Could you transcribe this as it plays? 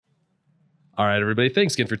All right, everybody.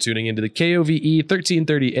 Thanks again for tuning into the KOVE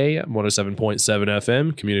 1330 AM, 107.7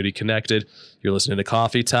 FM, Community Connected. You're listening to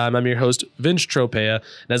Coffee Time. I'm your host, Vince Tropea.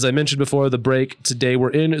 And as I mentioned before the break, today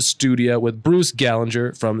we're in studio with Bruce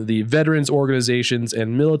Gallinger from the Veterans Organizations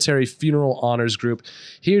and Military Funeral Honors Group,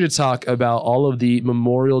 here to talk about all of the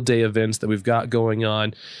Memorial Day events that we've got going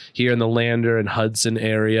on here in the Lander and Hudson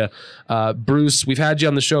area. Bruce, we've had you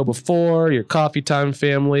on the show before, your Coffee Time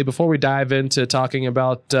family. Before we dive into talking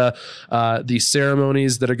about the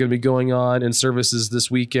ceremonies that are going to be going on in services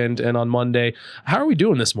this weekend and on Monday, how are we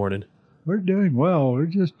doing this morning? We're doing well. We're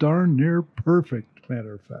just darn near perfect,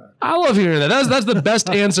 matter of fact. I love hearing that. That's the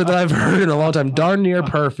best answer that I've heard in a long time. Darn near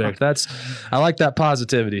perfect. I like that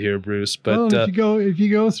positivity here, Bruce. But well, if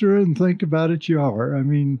you go through it and think about it, you are. I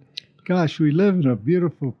mean, gosh, we live in a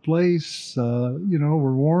beautiful place.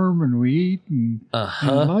 We're warm and we eat and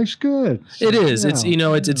life's good. So, it is.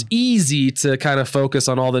 Yeah. It's easy to kind of focus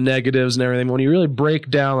on all the negatives and everything. When you really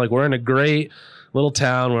break down, like, we're in a great little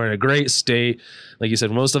town, we're in a great state. Like you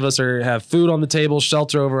said, most of us have food on the table,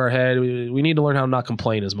 shelter over our head. We need to learn how to not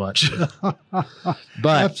complain as much. But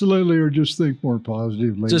absolutely, or just think more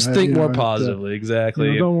positively. Just think more positively,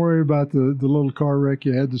 exactly. Don't worry about the little car wreck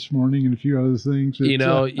you had this morning and a few other things. You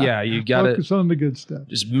got to focus on the good stuff.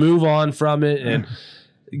 Just move on from it. And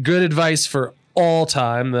good advice for all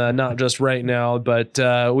time, not just right now, but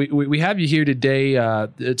we have you here today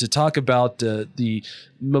to talk about the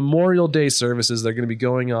Memorial Day services that are going to be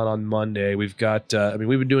going on Monday. We've got,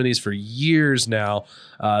 we've been doing these for years now,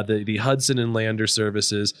 the Hudson and Lander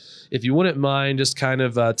services. If you wouldn't mind just kind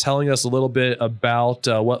of telling us a little bit about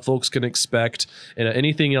what folks can expect and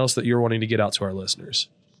anything else that you're wanting to get out to our listeners.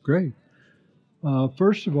 Great.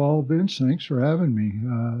 First of all, Vince, thanks for having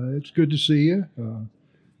me. It's good to see you.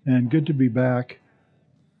 And good to be back.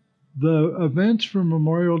 The events for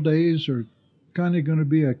Memorial Days are kind of going to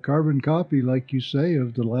be a carbon copy, like you say,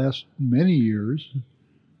 of the last many years,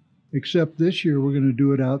 except this year we're going to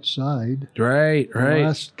do it outside. Right. The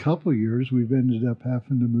last couple of years we've ended up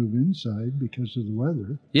having to move inside because of the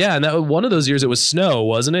weather. Yeah, and one of those years it was snow,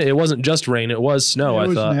 wasn't it? It wasn't just rain, it was snow, I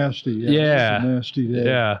thought. It was nasty. Yeah. It was a nasty day.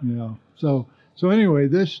 Yeah. So anyway,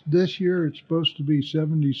 this year it's supposed to be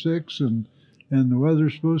 76 and the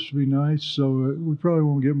weather's supposed to be nice, so we probably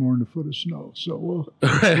won't get more than a foot of snow. So we're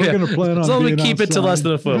going to plan on as long as we keep outside. it to less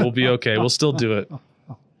than a foot, we'll be okay. We'll still do it.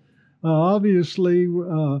 Obviously,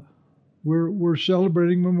 we're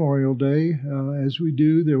celebrating Memorial Day. As we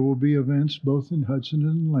do, there will be events both in Hudson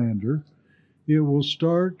and Lander. It will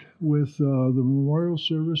start with the memorial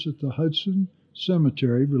service at the Hudson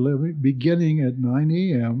Cemetery, beginning at 9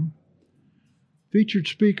 a.m. Featured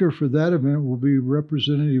speaker for that event will be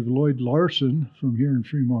Representative Lloyd Larson from here in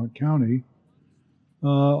Fremont County.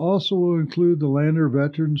 Also will include the Lander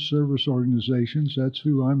Veterans Service Organizations, that's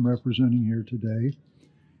who I'm representing here today,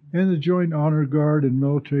 and the Joint Honor Guard and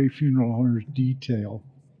Military Funeral Honors Detail.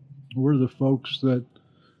 We're the folks that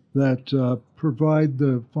provide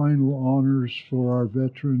the final honors for our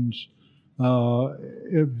veterans. A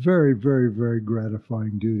very, very, very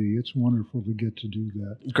gratifying duty. It's wonderful to get to do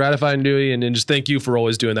that. Gratifying duty, and just thank you for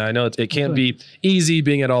always doing that. I know it can't be easy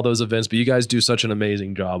being at all those events, but you guys do such an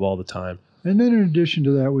amazing job all the time. And then in addition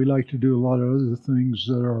to that, we like to do a lot of other things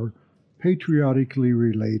that are patriotically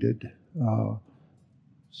related.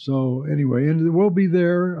 So anyway, and we'll be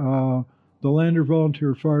there. The Lander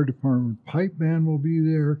Volunteer Fire Department Pipe Band will be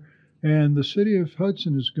there, and the City of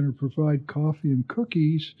Hudson is going to provide coffee and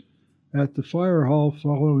cookies at the fire hall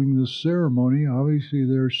following the ceremony. Obviously,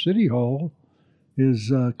 their city hall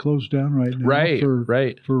is closed down right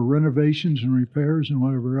now for renovations and repairs and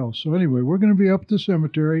whatever else. So anyway, we're going to be up at the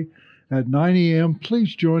cemetery at 9 a.m.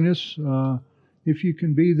 Please join us if you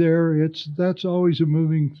can be there. That's always a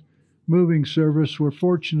moving service. We're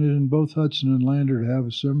fortunate in both Hudson and Lander to have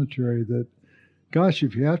a cemetery that, gosh,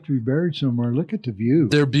 if you have to be buried somewhere, look at the view.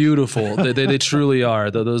 They're beautiful. they truly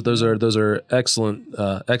are. Those are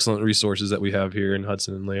excellent resources that we have here in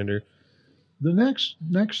Hudson and Lander. The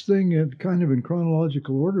next thing, kind of in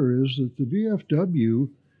chronological order, is that the VFW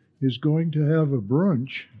is going to have a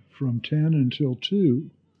brunch from 10 until 2.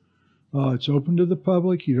 It's open to the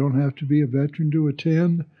public. You don't have to be a veteran to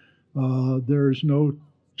attend. There's no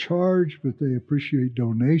charge, but they appreciate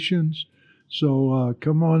donations. So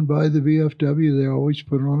come on by the VFW. They always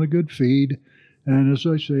put on a good feed. And as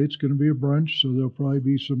I say, it's going to be a brunch, so there'll probably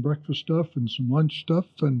be some breakfast stuff and some lunch stuff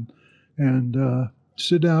and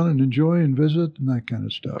sit down and enjoy and visit and that kind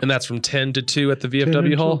of stuff. And that's from 10 to 2 at the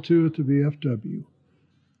VFW hall? 10 until 2 at the VFW.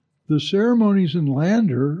 The ceremonies in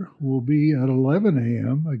Lander will be at 11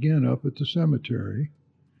 a.m., again up at the cemetery.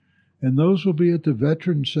 And those will be at the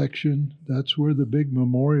veteran section. That's where the big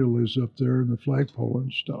memorial is up there and the flagpole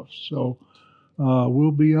and stuff. So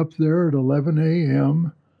we'll be up there at 11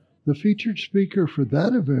 a.m. The featured speaker for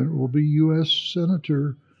that event will be U.S.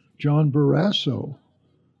 Senator John Barrasso.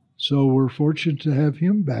 So we're fortunate to have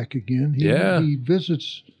him back again. He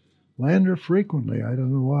visits Lander frequently. I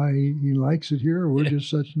don't know why he likes it here, or we're just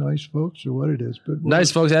such nice folks, or what it is. But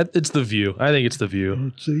nice folks. It's the view. I think it's the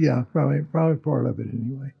view. It's probably part of it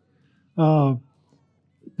anyway.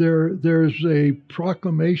 There's a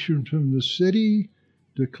proclamation from the city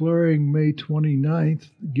declaring May 29th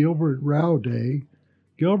Gilbert Rao Day.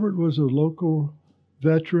 Gilbert was a local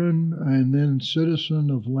veteran and then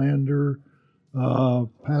citizen of Lander,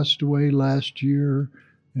 passed away last year,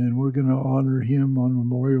 and we're going to honor him on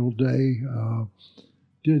Memorial Day.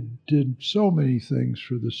 Did so many things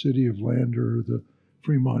for the city of Lander, the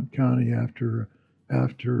Fremont County after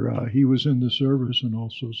he was in the service and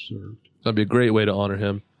also served. That'd be a great way to honor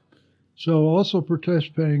him. So also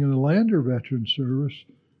participating in the Lander Veteran Service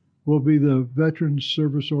will be the Veterans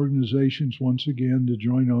Service Organizations once again, the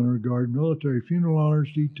Joint Honor Guard Military Funeral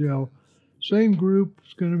Honors Detail. Same group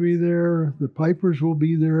is going to be there. The Pipers will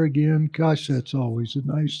be there again. Gosh, that's always a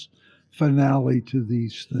nice finale to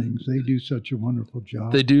these things. They do such a wonderful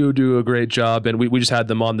job. They do a great job, and we just had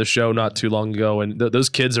them on the show not too long ago, and those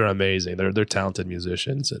kids are amazing. They're talented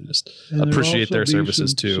musicians, and appreciate their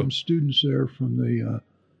services too. Some students there from the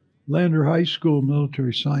Lander High School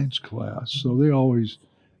military science class, so they always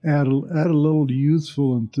add a little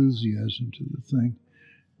youthful enthusiasm to the thing.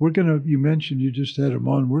 You mentioned you just had them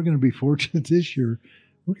on. We're going to be fortunate this year.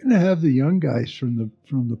 We're going to have the young guys from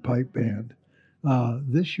the pipe band.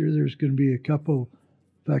 This year there's going to be a couple,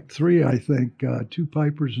 in fact 3, I think, 2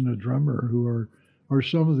 pipers and a drummer who are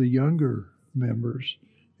some of the younger members.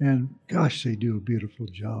 And gosh, they do a beautiful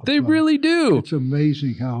job. They really do. It's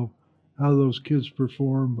amazing how those kids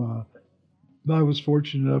perform. I was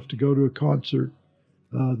fortunate enough to go to a concert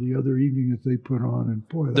the other evening that they put on, and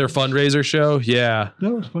boy, their fundraiser show, that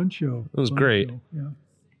was a fun show. It was great.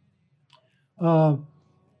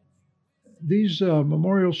 These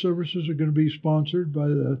memorial services are going to be sponsored by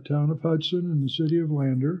the town of Hudson and the city of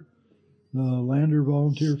Lander, the Lander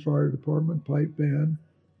Volunteer Fire Department, Pipe Band,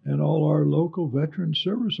 and all our local veteran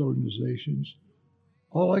service organizations.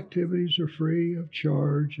 All activities are free of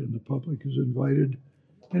charge, and the public is invited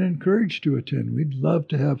and encouraged to attend. We'd love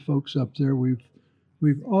to have folks up there. We've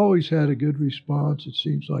always had a good response. It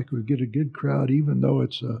seems like we get a good crowd, even though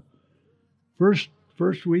it's a first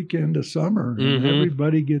weekend of summer, and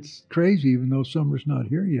everybody gets crazy, even though summer's not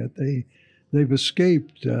here yet. They've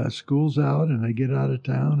escaped. School's out, and they get out of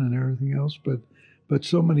town and everything else. But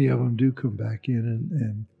so many of them do come back in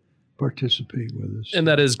and participate with us. And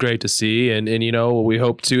that is great to see. And we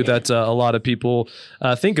hope too that a lot of people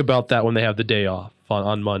think about that when they have the day off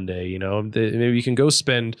on Monday. Maybe you can go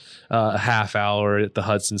spend a half hour at the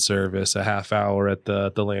Hudson service, a half hour at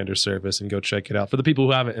the Lander service, and go check it out for the people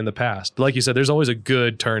who haven't in the past. But like you said, there's always a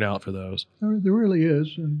good turnout for those. There really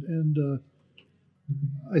is. And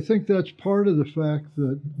I think that's part of the fact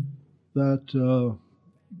that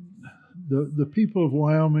the people of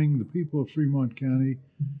Wyoming, the people of Fremont County,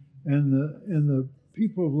 and the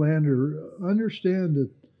people of Lander understand that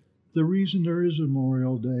the reason there is a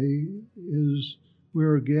Memorial Day is we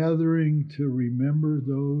are gathering to remember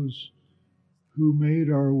those who made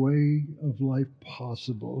our way of life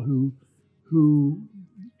possible, who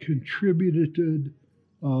contributed to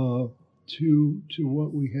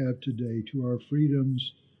what we have today, to our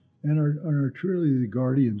freedoms, and are truly the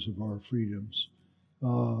guardians of our freedoms.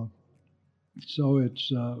 So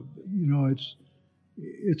it's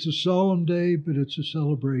a solemn day, but it's a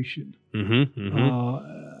celebration.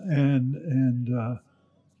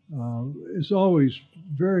 It's always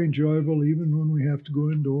very enjoyable, even when we have to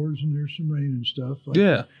go indoors and there's some rain and stuff.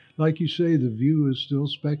 Like you say, the view is still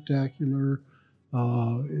spectacular.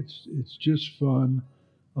 It's just fun.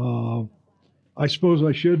 I suppose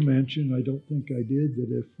I should mention, I don't think I did, that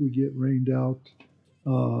if we get rained out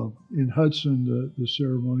in Hudson, the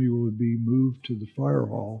ceremony will be moved to the fire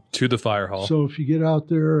hall. To the fire hall. So if you get out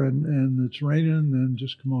there and it's raining, then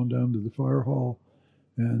just come on down to the fire hall,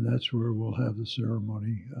 and that's where we'll have the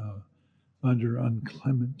ceremony under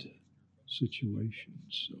inclement situations.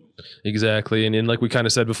 So. Exactly. And like we kind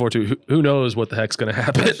of said before, too, who knows what the heck's going to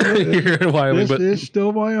happen here in Wyoming. It's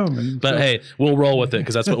still Wyoming. But hey, we'll roll with it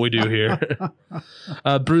because that's what we do here.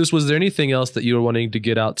 Bruce, was there anything else that you were wanting to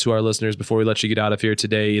get out to our listeners before we let you get out of here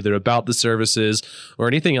today, either about the services or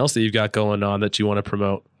anything else that you've got going on that you want to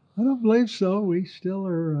promote? I don't believe so. We still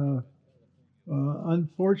are,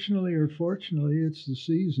 unfortunately or fortunately, it's the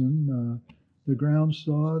season. the ground's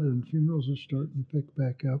thawed, and funerals are starting to pick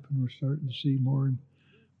back up, and we're starting to see more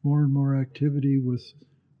and more activity with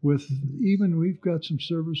even we've got some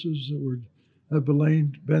services that have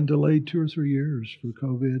been delayed 2 or 3 years for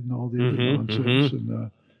COVID and all the other nonsense,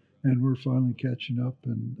 and we're finally catching up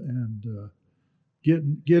and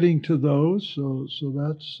getting to those. So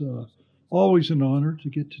that's always an honor to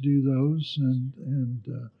get to do those and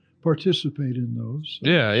participate in those.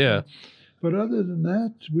 Yeah. But other than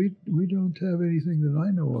that, we don't have anything that I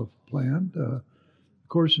know of planned. Of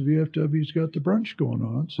course, the VFW's got the brunch going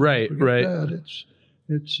on. So right. That.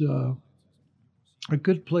 It's a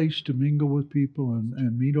good place to mingle with people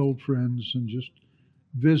and meet old friends and just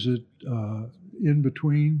visit in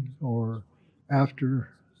between or after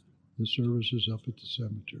the services up at the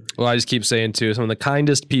cemetery. Well, I just keep saying, too, some of the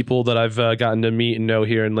kindest people that I've gotten to meet and know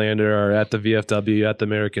here in Lander are at the VFW, at the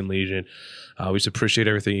American Legion. We just appreciate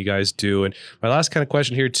everything you guys do. And my last kind of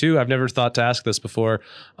question here, too, I've never thought to ask this before.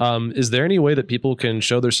 Is there any way that people can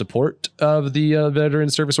show their support of the veteran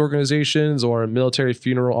service organizations or military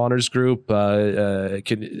funeral honors group? Are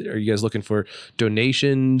you guys looking for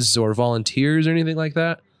donations or volunteers or anything like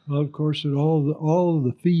that? Well, of course, at all of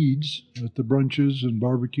the feeds, at the brunches and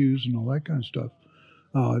barbecues and all that kind of stuff,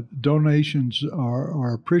 donations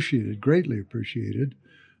are appreciated, greatly appreciated.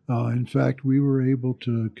 In fact, we were able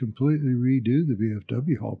to completely redo the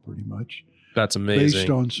VFW hall pretty much. That's amazing. Based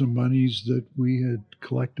on some monies that we had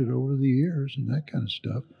collected over the years and that kind of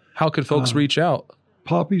stuff. How could folks reach out?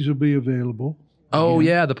 Poppies will be available. Oh,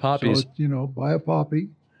 yeah, the poppies. So, buy a poppy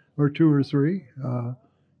or 2 or 3.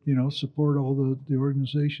 Support all the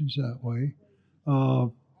organizations that way.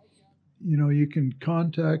 You can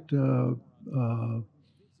contact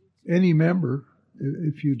any member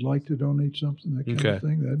if you'd like to donate something, that kind of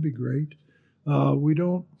thing. That'd be great.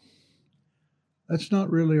 That's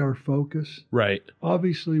not really our focus. Right.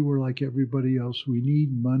 Obviously, we're like everybody else. We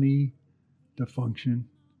need money to function.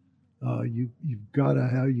 You've got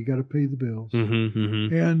to pay the bills.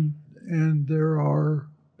 And there are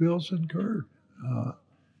bills incurred.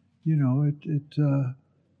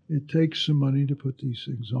 It takes some money to put these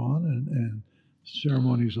things on, and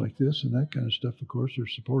ceremonies like this and that kind of stuff, of course, are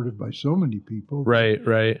supported by so many people. Right.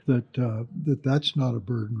 That's not a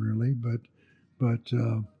burden really, but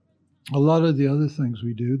a lot of the other things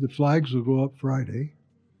we do, the flags will go up Friday.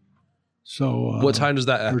 So what time does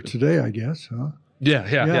that happen? Or today, I guess, huh?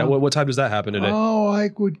 Yeah. What time does that happen today? Oh, I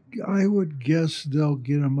would guess they'll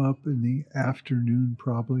get them up in the afternoon,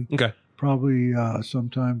 probably. Okay. Probably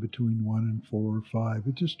sometime between 1 and 4 or 5.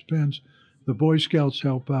 It just depends. The Boy Scouts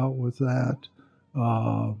help out with that.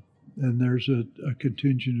 And there's a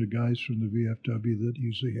contingent of guys from the VFW that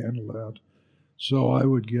usually handle that. So I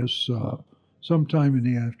would guess sometime in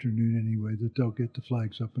the afternoon anyway that they'll get the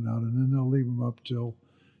flags up and out, and then they'll leave them up till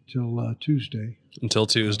Tuesday. Until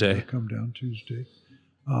Tuesday. They'll come down Tuesday.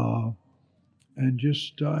 And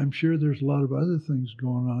just I'm sure there's a lot of other things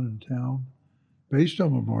going on in town based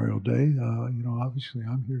on Memorial Day. Obviously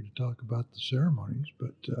I'm here to talk about the ceremonies,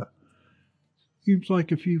 but seems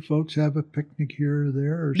like a few folks have a picnic here or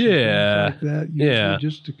there or something like that. Usually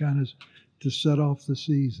just to kind of to set off the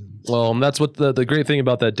season. Well, that's what the great thing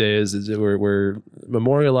about that day is that we're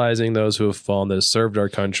memorializing those who have fallen, that have served our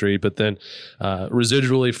country. But then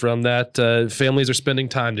residually from that, families are spending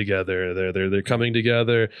time together. They're coming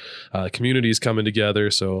together. Communities coming together.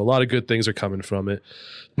 So a lot of good things are coming from it.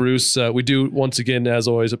 Bruce, we do, once again, as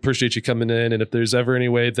always, appreciate you coming in. And if there's ever any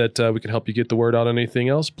way that we can help you get the word out on anything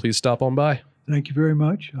else, please stop on by. Thank you very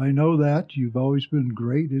much. I know that. You've always been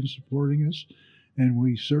great in supporting us, and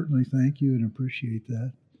we certainly thank you and appreciate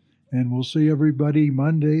that. And we'll see everybody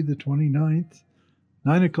Monday, the 29th,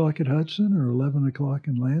 9 o'clock at Hudson or 11 o'clock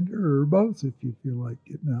in Lander, or both if you feel like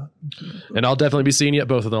getting out. And I'll definitely be seeing you at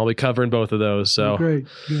both of them. I'll be covering both of those. So great.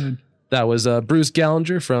 Good. That was Bruce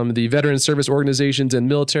Gallinger from the Veteran Service Organizations and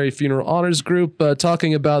Military Funeral Honors Group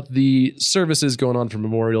talking about the services going on for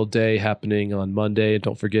Memorial Day happening on Monday. And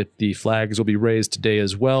don't forget, the flags will be raised today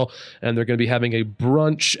as well. And they're going to be having a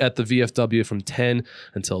brunch at the VFW from 10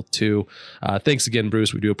 until 2. Thanks again,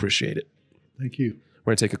 Bruce. We do appreciate it. Thank you.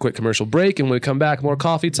 We're going to take a quick commercial break, and when we come back, more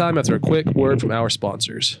coffee time after a quick word from our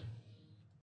sponsors.